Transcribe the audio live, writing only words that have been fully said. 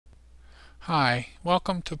Hi,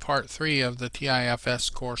 welcome to part 3 of the TIFS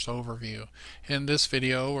course overview. In this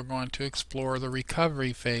video we're going to explore the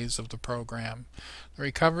recovery phase of the program. The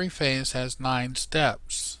recovery phase has 9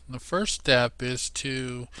 steps. The first step is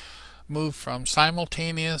to move from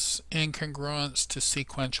simultaneous incongruence to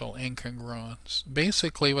sequential incongruence.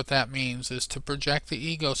 Basically what that means is to project the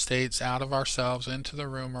ego states out of ourselves into the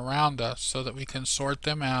room around us so that we can sort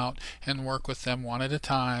them out and work with them one at a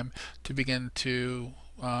time to begin to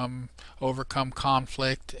overcome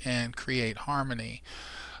conflict and create harmony.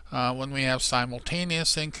 When we have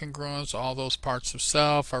simultaneous incongruence, all those parts of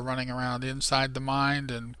self are running around inside the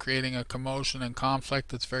mind and creating a commotion and conflict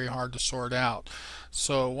that's very hard to sort out.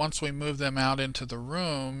 So once we move them out into the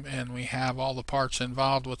room and we have all the parts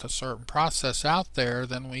involved with a certain process out there,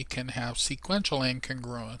 then we can have sequential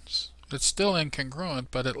incongruence. It's still incongruent,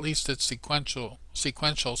 but at least it's sequential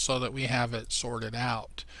so that we have it sorted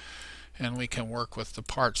out and we can work with the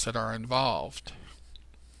parts that are involved.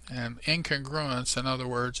 And incongruence, in other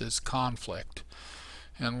words, is conflict.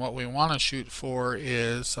 And what we want to shoot for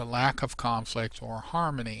is a lack of conflict or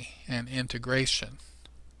harmony and integration.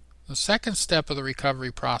 The second step of the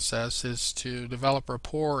recovery process is to develop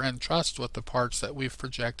rapport and trust with the parts that we've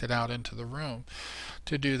projected out into the room.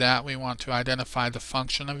 To do that, we want to identify the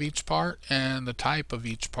function of each part and the type of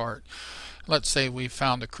each part. Let's say we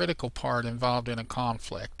found a critical part involved in a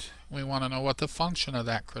conflict. We want to know what the function of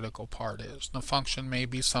that critical part is. The function may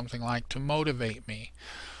be something like to motivate me.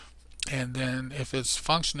 And then if its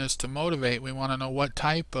function is to motivate, we want to know what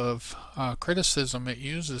type of criticism it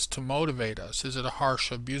uses to motivate us. Is it a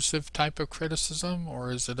harsh, abusive type of criticism, or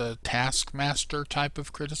is it a taskmaster type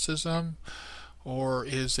of criticism, or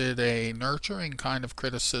is it a nurturing kind of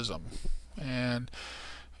criticism? And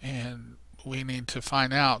we need to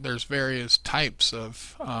find out. There's various types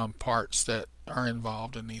of parts that are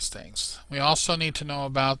involved in these things. We also need to know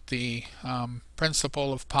about the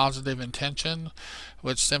principle of positive intention,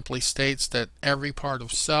 which simply states that every part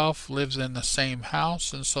of self lives in the same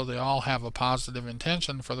house, and so they all have a positive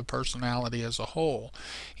intention for the personality as a whole.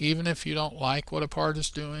 Even if you don't like what a part is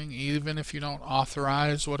doing, even if you don't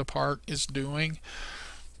authorize what a part is doing,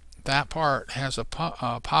 that part has a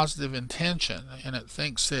positive intention, and it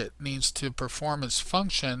thinks it needs to perform its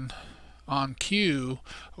function on cue,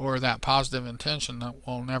 or that positive intention that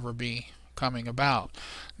will never be coming about.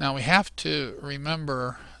 Now we have to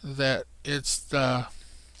remember that it's the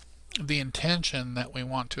intention that we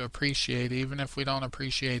want to appreciate, even if we don't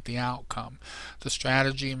appreciate the outcome. The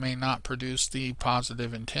strategy may not produce the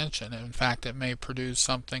positive intention. In fact, it may produce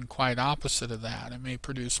something quite opposite of that. It may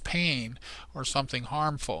produce pain or something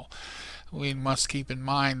harmful. We must keep in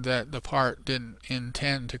mind that the part didn't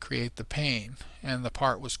intend to create the pain, and the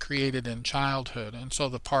part was created in childhood, and so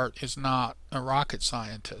the part is not a rocket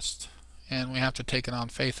scientist, and we have to take it on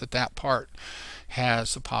faith that that part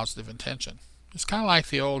has a positive intention. It's kind of like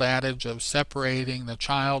the old adage of separating the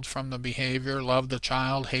child from the behavior. Love the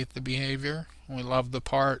child, hate the behavior. We love the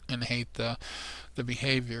part and hate the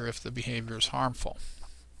behavior if the behavior is harmful.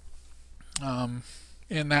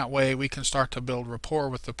 In that way, we can start to build rapport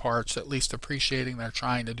with the parts, at least appreciating they're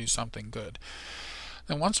trying to do something good.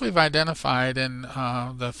 And once we've identified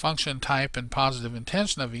the function, type, and positive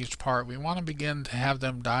intention of each part, we want to begin to have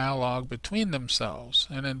them dialogue between themselves.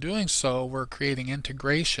 And in doing so, we're creating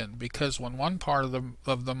integration, because when one part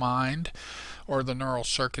of the mind or the neural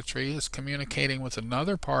circuitry is communicating with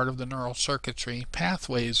another part of the neural circuitry,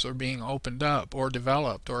 pathways are being opened up or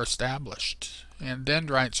developed or established. And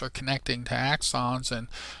dendrites are connecting to axons,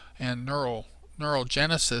 and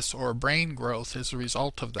neurogenesis or brain growth is a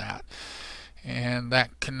result of that. And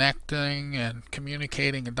that connecting and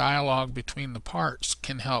communicating a dialogue between the parts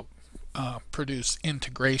can help produce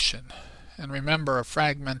integration. And remember, a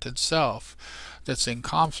fragmented self that's in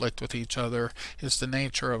conflict with each other is the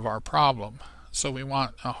nature of our problem. So we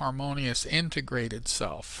want a harmonious, integrated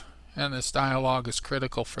self, and this dialogue is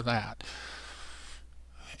critical for that.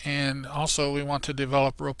 And also we want to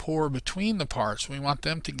develop rapport between the parts. We want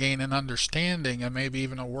them to gain an understanding and maybe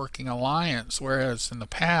even a working alliance, whereas in the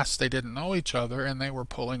past they didn't know each other and they were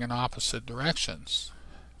pulling in opposite directions.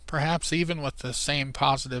 Perhaps even with the same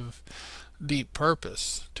positive, deep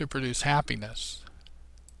purpose to produce happiness.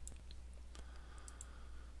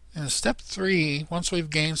 In step 3, once we've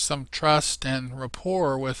gained some trust and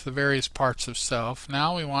rapport with the various parts of self,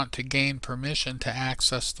 now we want to gain permission to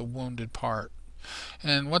access the wounded part.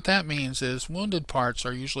 And what that means is wounded parts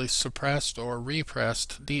are usually suppressed or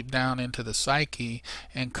repressed deep down into the psyche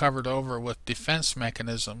and covered over with defense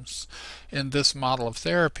mechanisms. In this model of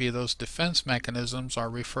therapy, those defense mechanisms are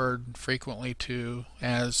referred frequently to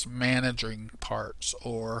as managing parts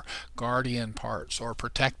or guardian parts or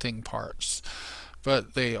protecting parts,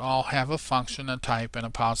 but they all have a function, a type, and a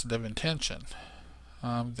positive intention.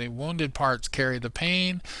 The wounded parts carry the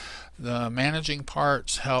pain. The managing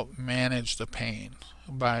parts help manage the pain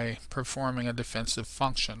by performing a defensive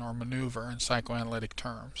function or maneuver in psychoanalytic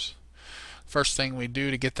terms. First thing we do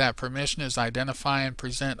to get that permission is identify and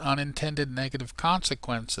present unintended negative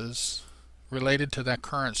consequences related to that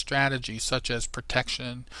current strategy, such as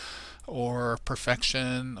protection or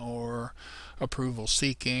perfection or approval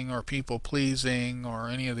seeking or people pleasing or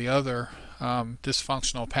any of the other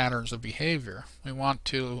dysfunctional patterns of behavior. We want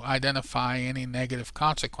to identify any negative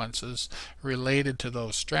consequences related to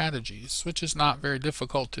those strategies, which is not very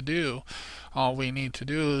difficult to do. All we need to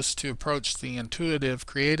do is to approach the intuitive,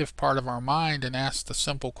 creative part of our mind and ask the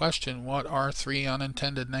simple question, what are 3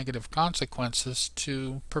 unintended negative consequences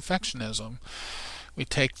to perfectionism? We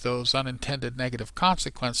take those unintended negative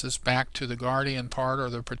consequences back to the guardian part or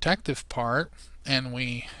the protective part, and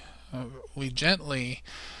we gently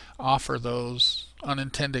offer those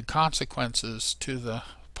unintended consequences to the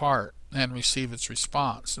part and receive its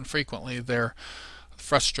response. And frequently they're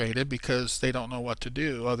frustrated because they don't know what to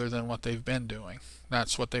do other than what they've been doing.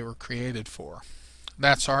 That's what they were created for.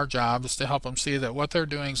 That's our job, is to help them see that what they're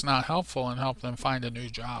doing is not helpful and help them find a new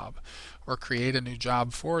job or create a new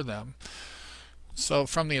job for them. So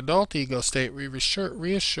from the adult ego state, we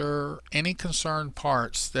reassure any concerned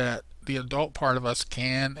parts that the adult part of us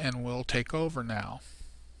can and will take over now.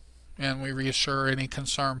 And we reassure any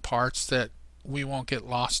concerned parts that we won't get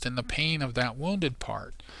lost in the pain of that wounded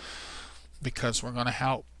part, because we're going to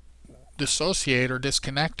help dissociate or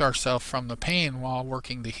disconnect ourselves from the pain while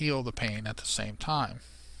working to heal the pain at the same time.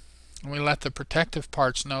 And we let the protective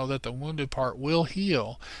parts know that the wounded part will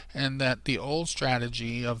heal and that the old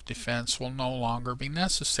strategy of defense will no longer be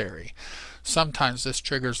necessary. Sometimes this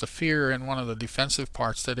triggers the fear in one of the defensive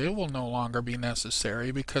parts that it will no longer be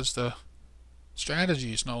necessary because the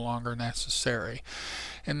strategy is no longer necessary.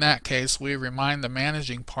 In that case, we remind the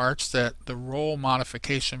managing parts that the role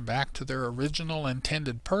modification back to their original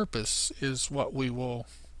intended purpose is what we will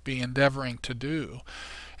be endeavoring to do,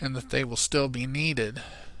 and that they will still be needed,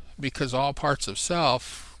 because all parts of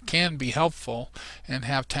self can be helpful and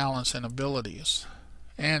have talents and abilities,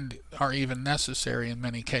 and are even necessary in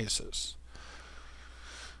many cases.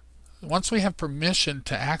 Once we have permission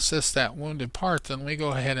to access that wounded part, then we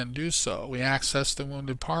go ahead and do so. We access the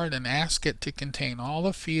wounded part and ask it to contain all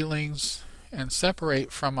the feelings and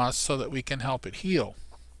separate from us so that we can help it heal.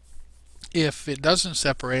 If it doesn't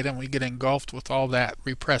separate and we get engulfed with all that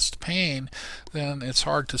repressed pain, then it's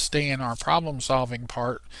hard to stay in our problem-solving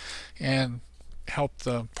part and help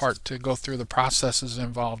the part to go through the processes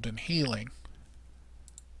involved in healing.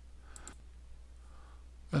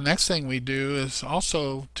 The next thing we do is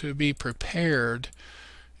also to be prepared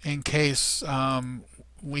in case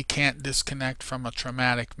we can't disconnect from a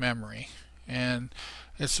traumatic memory. And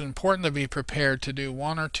it's important to be prepared to do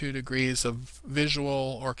 1 or 2 degrees of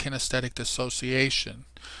visual or kinesthetic dissociation.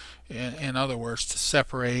 In other words, to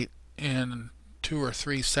separate in 2 or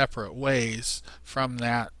 3 separate ways from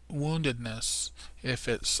that woundedness if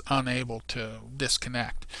it's unable to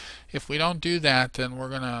disconnect. If we don't do that, then we're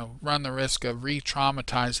going to run the risk of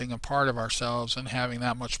re-traumatizing a part of ourselves and having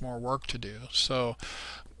that much more work to do. So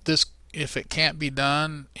this, if it can't be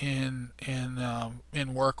done in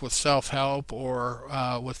work with self-help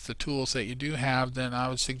or with the tools that you do have, then I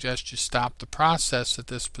would suggest you stop the process at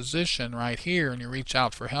this position right here and you reach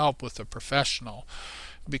out for help with a professional,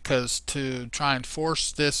 because to try and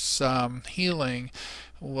force this healing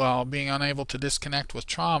while being unable to disconnect with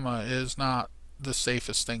trauma is not the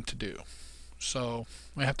safest thing to do. So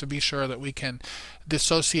we have to be sure that we can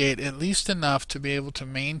dissociate at least enough to be able to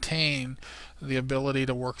maintain the ability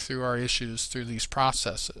to work through our issues through these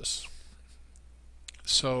processes.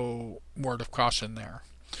 So word of caution there.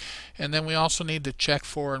 And then we also need to check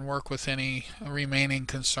for and work with any remaining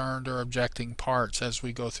concerned or objecting parts as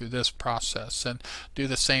we go through this process, and do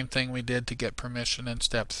the same thing we did to get permission in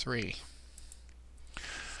step 3.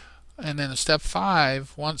 And then in step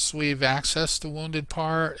 5, once we've accessed the wounded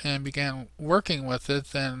part and began working with it,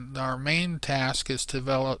 then our main task is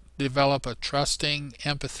to develop a trusting,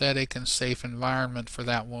 empathetic, and safe environment for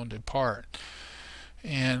that wounded part.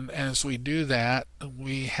 And as we do that,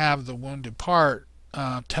 we have the wounded part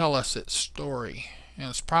tell us its story.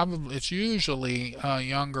 And it's usually a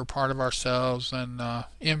younger part of ourselves than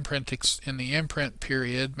in the imprint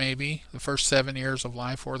period, maybe the first 7 years of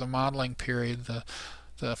life, or the modeling period,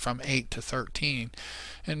 from 8 to 13,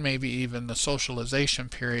 and maybe even the socialization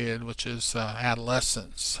period, which is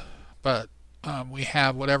adolescence. But we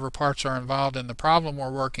have whatever parts are involved in the problem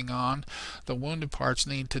we're working on. The wounded parts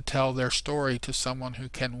need to tell their story to someone who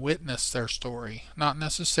can witness their story, not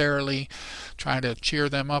necessarily try to cheer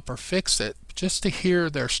them up or fix it, just to hear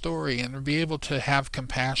their story and be able to have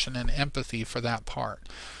compassion and empathy for that part.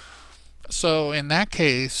 So in that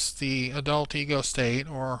case, the adult ego state,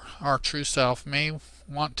 or our true self, may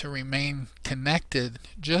want to remain connected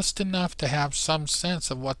just enough to have some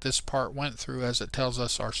sense of what this part went through as it tells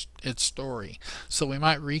us its story. So we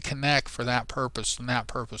might reconnect for that purpose and that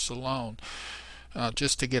purpose alone,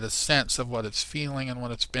 just to get a sense of what it's feeling and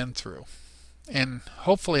what it's been through. And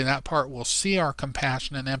hopefully that part will see our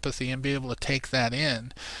compassion and empathy and be able to take that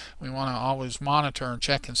in. We want to always monitor and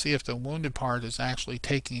check and see if the wounded part is actually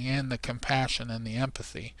taking in the compassion and the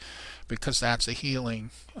empathy, because that's a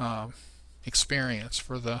healing experience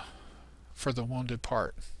for the wounded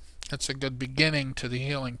part. It's a good beginning to the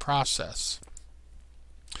healing process.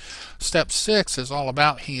 Step 6 is all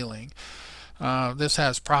about healing. This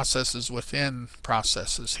has processes within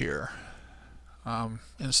processes here.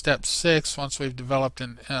 In step 6, once we've developed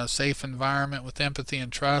a safe environment with empathy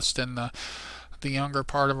and trust, and the younger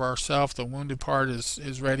part of ourself, the wounded part,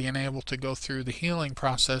 is ready and able to go through the healing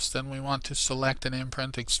process, then we want to select an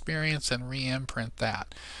imprint experience and re-imprint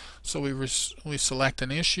that. So we select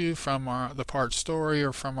an issue from the part story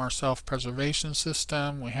or from our self-preservation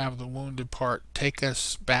system. We have the wounded part take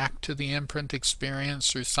us back to the imprint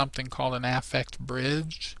experience through something called an affect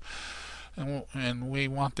bridge. And we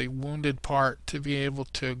want the wounded part to be able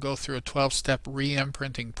to go through a 12-step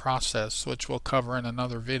re-imprinting process, which we'll cover in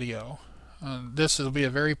another video. This will be a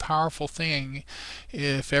very powerful thing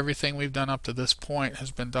if everything we've done up to this point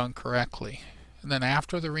has been done correctly. And then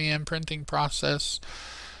after the re-imprinting process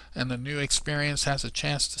and the new experience has a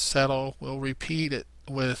chance to settle, we'll repeat it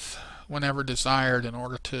whenever desired in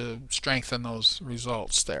order to strengthen those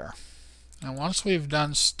results there. And once we've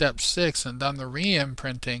done step 6 and done the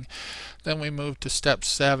re-imprinting, then we move to step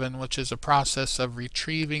 7, which is a process of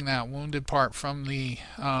retrieving that wounded part from the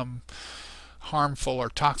harmful or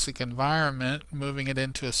toxic environment, moving it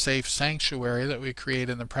into a safe sanctuary that we create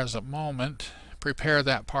in the present moment, prepare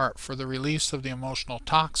that part for the release of the emotional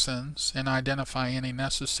toxins, and identify any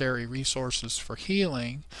necessary resources for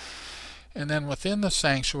healing. And then within the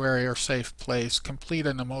sanctuary or safe place, complete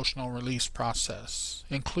an emotional release process,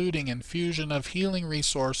 including infusion of healing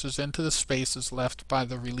resources into the spaces left by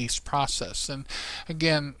the release process. And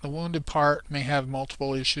again, the wounded part may have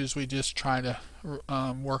multiple issues. We just try to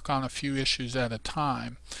work on a few issues at a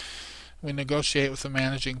time. We negotiate with the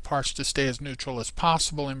managing parts to stay as neutral as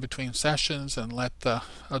possible in between sessions and let the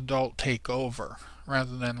adult take over,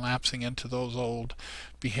 rather than lapsing into those old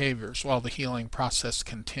behaviors while the healing process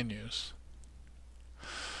continues.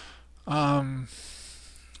 I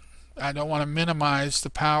don't want to minimize the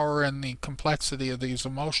power and the complexity of these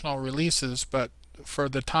emotional releases, but for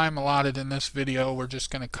the time allotted in this video, we're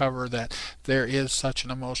just going to cover that there is such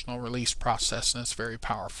an emotional release process, and it's very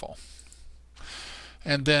powerful.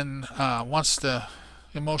 And then once the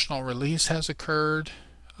emotional release has occurred,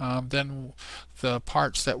 then the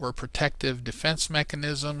parts that were protective defense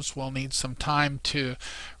mechanisms will need some time to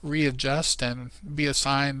readjust and be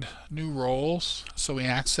assigned new roles. So we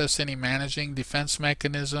access any managing defense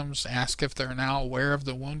mechanisms, ask if they're now aware of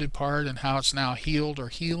the wounded part and how it's now healed or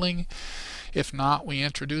healing. If not, we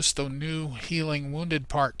introduce the new healing wounded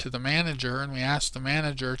part to the manager, and we ask the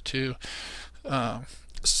manager to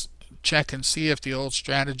check and see if the old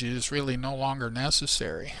strategy is really no longer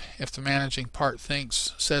necessary. If the managing part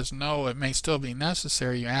says no, it may still be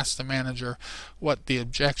necessary, you ask the manager what the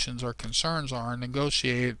objections or concerns are and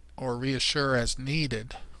negotiate or reassure as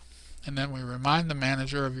needed. And then we remind the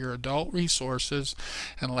manager of your adult resources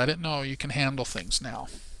and let it know you can handle things now.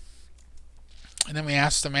 And then we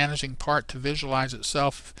ask the managing part to visualize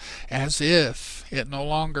itself as if it no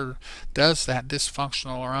longer does that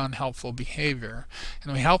dysfunctional or unhelpful behavior.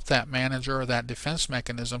 And we help that manager or that defense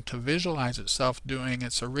mechanism to visualize itself doing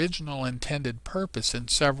its original intended purpose in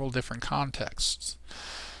several different contexts.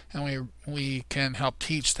 And we can help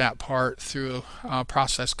teach that part through a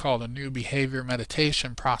process called a new behavior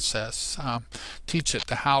meditation process. Teach it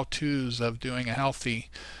the how-tos of doing a healthy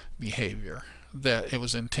behavior that it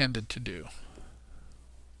was intended to do.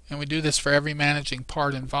 And we do this for every managing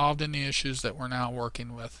part involved in the issues that we're now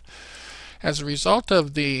working with. As a result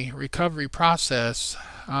of the recovery process,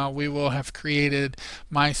 we will have created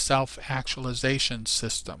my self-actualization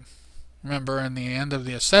system. Remember, in the end of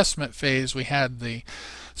the assessment phase, we had the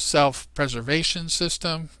self-preservation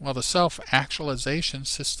system. Well, the self-actualization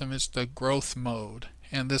system is the growth mode,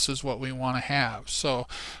 and this is what we want to have. So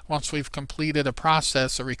once we've completed a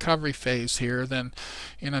process, a recovery phase here, then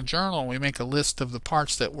in a journal we make a list of the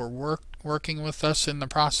parts that were working with us in the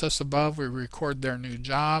process above. We record their new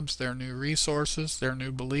jobs, their new resources, their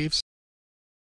new beliefs,